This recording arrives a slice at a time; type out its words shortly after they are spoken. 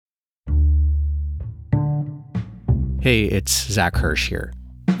Hey, it's Zach Hirsch here.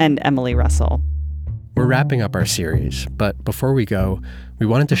 And Emily Russell. We're wrapping up our series, but before we go, we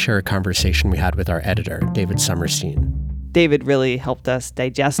wanted to share a conversation we had with our editor, David Sommerstein. David really helped us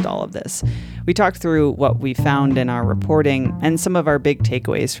digest all of this. We talked through what we found in our reporting and some of our big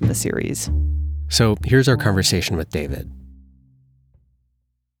takeaways from the series. So here's our conversation with David.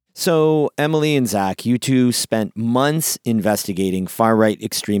 So, Emily and Zach, you two spent months investigating far-right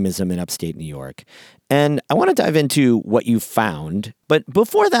extremism in upstate New York. And I want to dive into what you found. But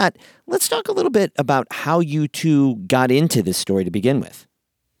before that, let's talk a little bit about how you two got into this story to begin with.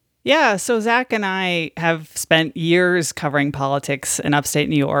 Yeah, so Zach and I have spent years covering politics in upstate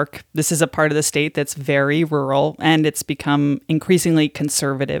New York. This is a part of the state that's very rural, and it's become increasingly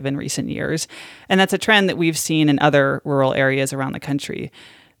conservative in recent years. And that's a trend that we've seen in other rural areas around the country.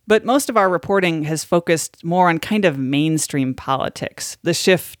 But most of our reporting has focused more on kind of mainstream politics, the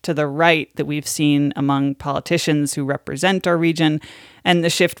shift to the right that we've seen among politicians who represent our region, and the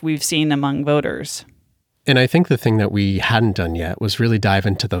shift we've seen among voters. And I think the thing that we hadn't done yet was really dive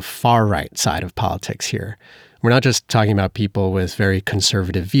into the far right side of politics here. We're not just talking about people with very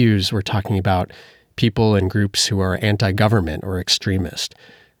conservative views, we're talking about people and groups who are anti-government or extremist.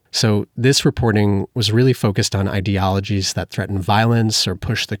 So this reporting was really focused on ideologies that threaten violence or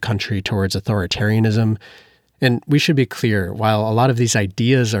push the country towards authoritarianism. And we should be clear, while a lot of these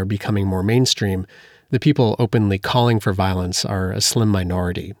ideas are becoming more mainstream, the people openly calling for violence are a slim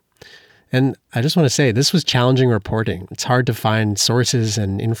minority. And I just want to say, this was challenging reporting. It's hard to find sources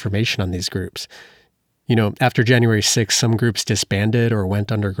and information on these groups. You know, after January 6th, some groups disbanded or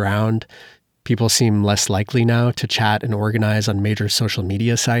went underground. People seem less likely now to chat and organize on major social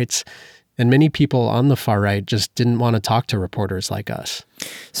media sites. And many people on the far right just didn't want to talk to reporters like us.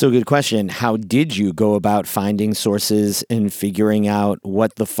 So good question. How did you go about finding sources and figuring out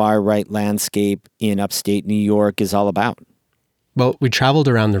what the far right landscape in upstate New York is all about? Well, we traveled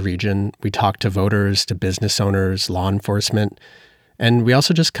around the region. We talked to voters, to business owners, law enforcement. And we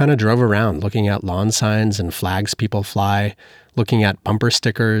also just kind of drove around looking at lawn signs and flags people fly, looking at bumper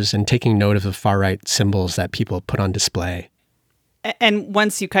stickers and taking note of the far-right symbols that people put on display. And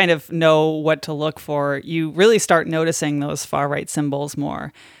once you kind of know what to look for, you really start noticing those far-right symbols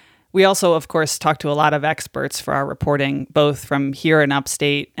more. We also, of course, talked to a lot of experts for our reporting, both from here in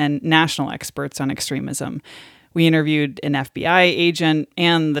upstate and national experts on extremism. We interviewed an FBI agent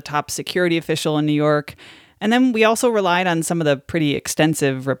and the top security official in New York. And then we also relied on some of the pretty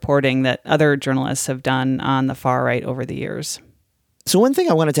extensive reporting that other journalists have done on the far right over the years. So one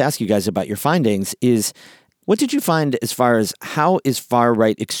thing I wanted to ask you guys about your findings is, what did you find as far as how is far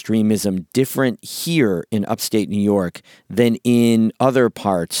right extremism different here in upstate New York than in other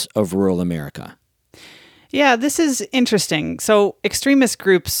parts of rural America? Yeah, this is interesting. So extremist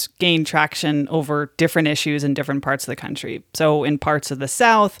groups gain traction over different issues in different parts of the country. So in parts of the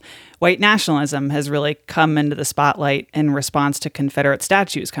South, white nationalism has really come into the spotlight in response to Confederate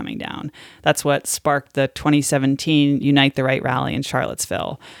statues coming down. That's what sparked the 2017 Unite the Right rally in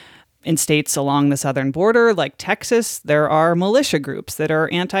Charlottesville. In states along the southern border, like Texas, there are militia groups that are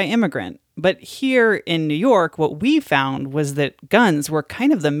anti-immigrant. But here in New York, what we found was that guns were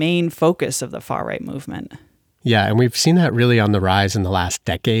kind of the main focus of the far-right movement. Yeah, and we've seen that really on the rise in the last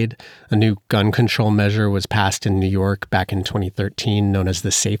decade. A new gun control measure was passed in New York back in 2013, known as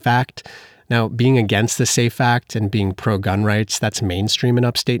the SAFE Act. Now, being against the SAFE Act and being pro-gun rights, that's mainstream in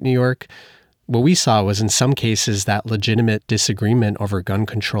upstate New York. What we saw was in some cases that legitimate disagreement over gun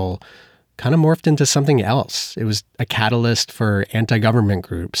control kind of morphed into something else. It was a catalyst for anti-government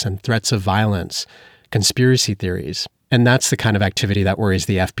groups and threats of violence, conspiracy theories. And that's the kind of activity that worries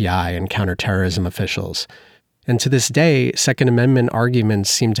the FBI and counterterrorism officials. And to this day, Second Amendment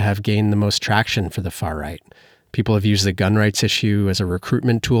arguments seem to have gained the most traction for the far right. People have used the gun rights issue as a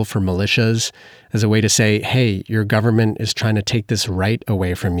recruitment tool for militias, as a way to say, hey, your government is trying to take this right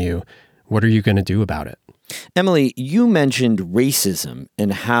away from you. What are you going to do about it? Emily, you mentioned racism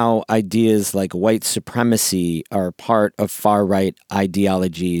and how ideas like white supremacy are part of far-right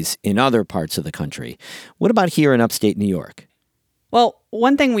ideologies in other parts of the country. What about here in upstate New York? Well,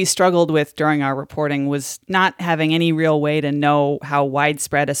 one thing we struggled with during our reporting was not having any real way to know how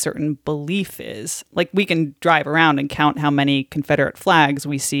widespread a certain belief is. Like, we can drive around and count how many Confederate flags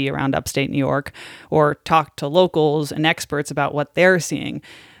we see around upstate New York, or talk to locals and experts about what they're seeing.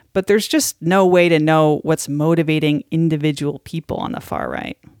 But there's just no way to know what's motivating individual people on the far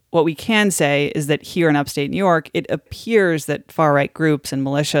right. What we can say is that here in upstate New York, it appears that far-right groups and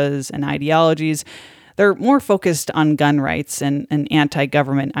militias and ideologies, they're more focused on gun rights and an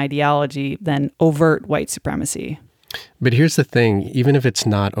anti-government ideology than overt white supremacy. But here's the thing, even if it's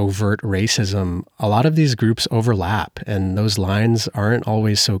not overt racism, a lot of these groups overlap, and those lines aren't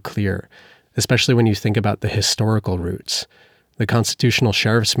always so clear, especially when you think about the historical roots. The constitutional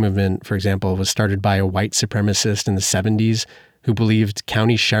sheriff's movement, for example, was started by a white supremacist in the 70s who believed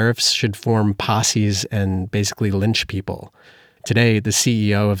county sheriffs should form posses and basically lynch people. Today, the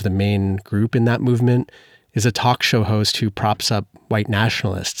CEO of the main group in that movement is a talk show host who props up white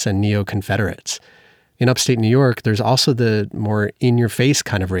nationalists and neo-Confederates. In upstate New York, there's also the more in-your-face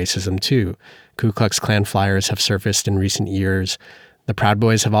kind of racism, too. Ku Klux Klan flyers have surfaced in recent years. The Proud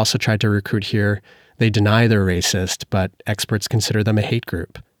Boys have also tried to recruit here. They deny they're racist, but experts consider them a hate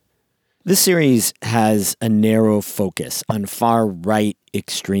group. This series has a narrow focus on far-right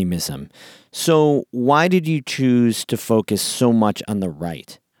extremism. So why did you choose to focus so much on the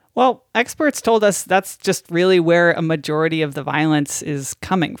right? Well, experts told us that's just really where a majority of the violence is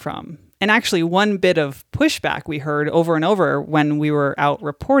coming from. And actually, one bit of pushback we heard over and over when we were out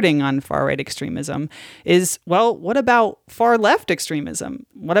reporting on far-right extremism is, well, what about far-left extremism?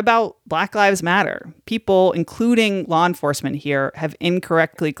 What about Black Lives Matter? People, including law enforcement here, have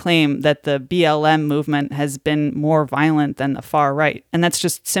incorrectly claimed that the BLM movement has been more violent than the far-right. And that's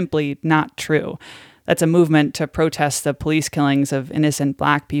just simply not true. That's a movement to protest the police killings of innocent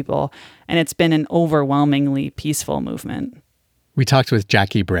Black people, and it's been an overwhelmingly peaceful movement. We talked with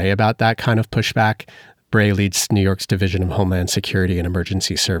Jackie Bray about that kind of pushback. Bray leads New York's Division of Homeland Security and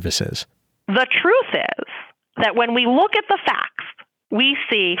Emergency Services. The truth is that when we look at the facts, we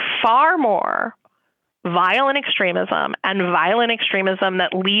see far more violent extremism and violent extremism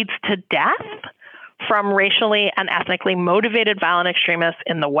that leads to death from racially and ethnically motivated violent extremists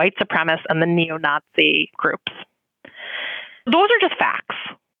in the white supremacist and the neo-Nazi groups. Those are just facts.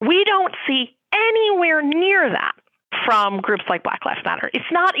 We don't see anywhere near that from groups like Black Lives Matter. It's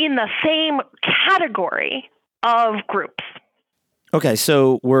not in the same category of groups. Okay,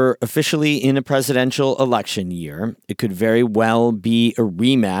 so we're officially in a presidential election year. It could very well be a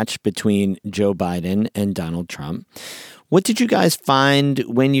rematch between Joe Biden and Donald Trump. What did you guys find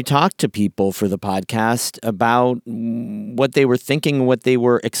when you talked to people for the podcast about what they were thinking, what they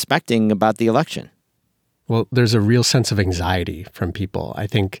were expecting about the election? Well, there's a real sense of anxiety from people. I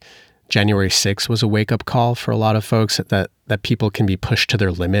think January 6th was a wake-up call for a lot of folks that people can be pushed to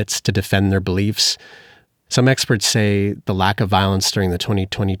their limits to defend their beliefs. Some experts say the lack of violence during the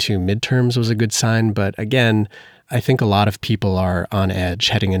 2022 midterms was a good sign, but again, I think a lot of people are on edge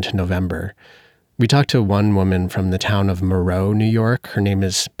heading into November. We talked to one woman from the town of Moreau, New York. Her name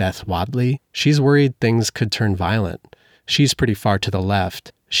is Beth Wadley. She's worried things could turn violent. She's pretty far to the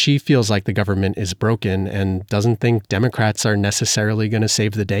left. She feels like the government is broken and doesn't think Democrats are necessarily going to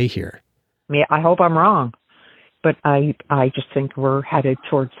save the day here. Yeah, I hope I'm wrong, but I just think we're headed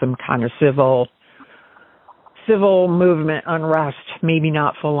towards some kind of civil movement unrest. Maybe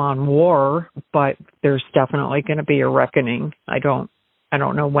not full-on war, but there's definitely going to be a reckoning. I don't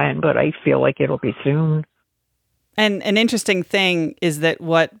know when, but I feel like it'll be soon. And an interesting thing is that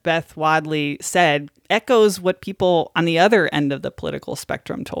what Beth Wadley said echoes what people on the other end of the political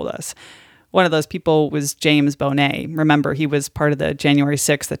spectrum told us. One of those people was James Bonet. Remember, he was part of the January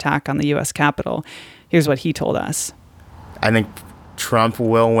 6th attack on the U.S. Capitol. Here's what he told us. I think Trump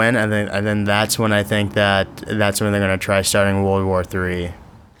will win, and then that's when I think that's when they're going to try starting World War III.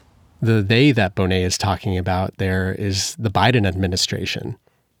 The they that Bonet is talking about there is the Biden administration.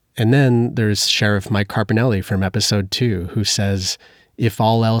 And then there's Sheriff Mike Carpinelli from episode 2, who says, if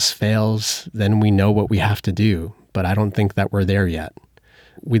all else fails, then we know what we have to do. But I don't think that we're there yet.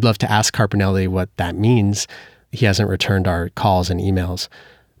 We'd love to ask Carpinelli what that means. He hasn't returned our calls and emails.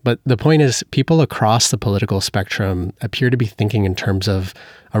 But the point is, people across the political spectrum appear to be thinking in terms of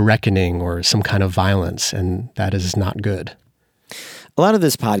a reckoning or some kind of violence, and that is not good. A lot of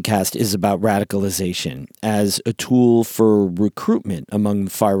this podcast is about radicalization as a tool for recruitment among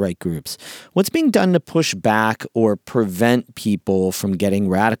far-right groups. What's being done to push back or prevent people from getting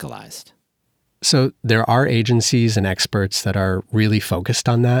radicalized? So there are agencies and experts that are really focused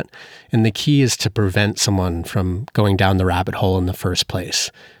on that. And the key is to prevent someone from going down the rabbit hole in the first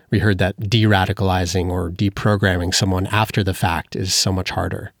place. We heard that de-radicalizing or deprogramming someone after the fact is so much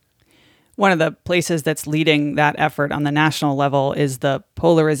harder. One of the places that's leading that effort on the national level is the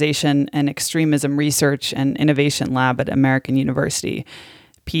Polarization and Extremism Research and Innovation Lab at American University.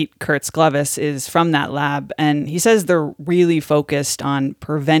 Pete Kurtz-Glovis is from that lab, and he says they're really focused on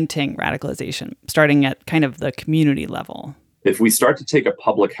preventing radicalization, starting at kind of the community level. If we start to take a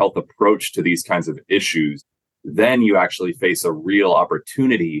public health approach to these kinds of issues, then you actually face a real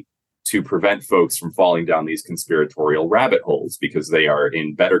opportunity to prevent folks from falling down these conspiratorial rabbit holes because they are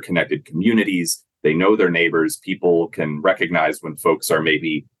in better connected communities. They know their neighbors. People can recognize when folks are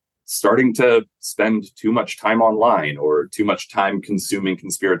maybe starting to spend too much time online or too much time consuming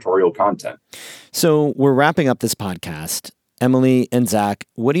conspiratorial content. So we're wrapping up this podcast. Emily and Zach,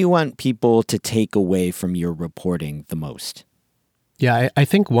 what do you want people to take away from your reporting the most? Yeah, I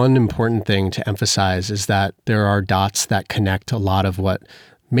think one important thing to emphasize is that there are dots that connect a lot of what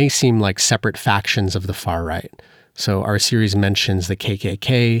may seem like separate factions of the far right. So our series mentions the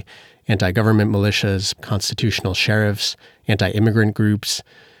KKK, anti-government militias, constitutional sheriffs, anti-immigrant groups.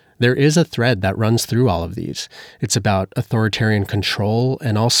 There is a thread that runs through all of these. It's about authoritarian control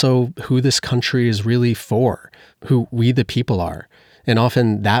and also who this country is really for, who we the people are. And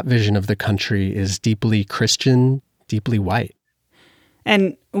often that vision of the country is deeply Christian, deeply white.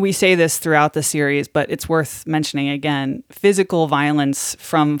 And we say this throughout the series, but it's worth mentioning again. Physical violence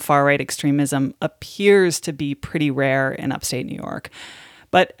from far-right extremism appears to be pretty rare in upstate New York.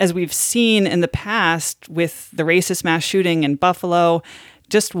 But as we've seen in the past with the racist mass shooting in Buffalo,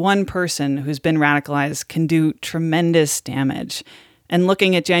 just one person who's been radicalized can do tremendous damage. And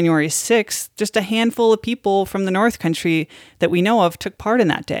looking at January 6th, just a handful of people from the North Country that we know of took part in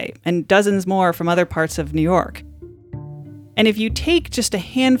that day, and dozens more from other parts of New York. And if you take just a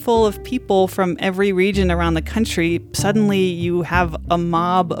handful of people from every region around the country, suddenly you have a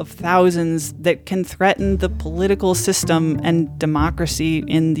mob of thousands that can threaten the political system and democracy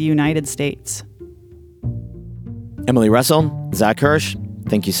in the United States. Emily Russell, Zach Hirsch,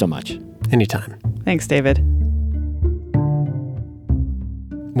 thank you so much. Anytime. Thanks, David.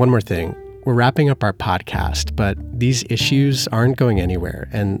 One more thing. We're wrapping up our podcast, but these issues aren't going anywhere.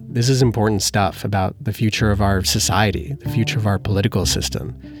 And this is important stuff about the future of our society, the future of our political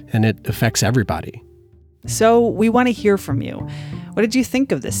system, and it affects everybody. So we want to hear from you. What did you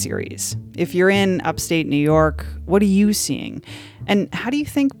think of this series? If you're in upstate New York, what are you seeing? And how do you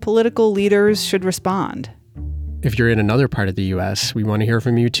think political leaders should respond? If you're in another part of the U.S., we want to hear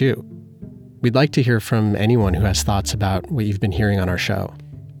from you too. We'd like to hear from anyone who has thoughts about what you've been hearing on our show.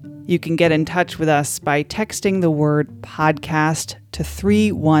 You can get in touch with us by texting the word podcast to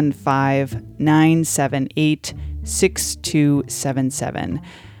 315-978-6277.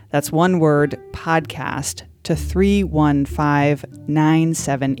 That's one word, podcast, to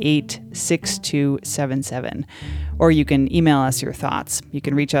 315-978-6277. Or you can email us your thoughts. You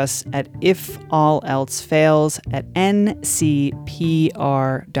can reach us at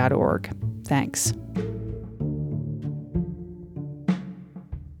ifallelsefails@ncpr.org. Thanks.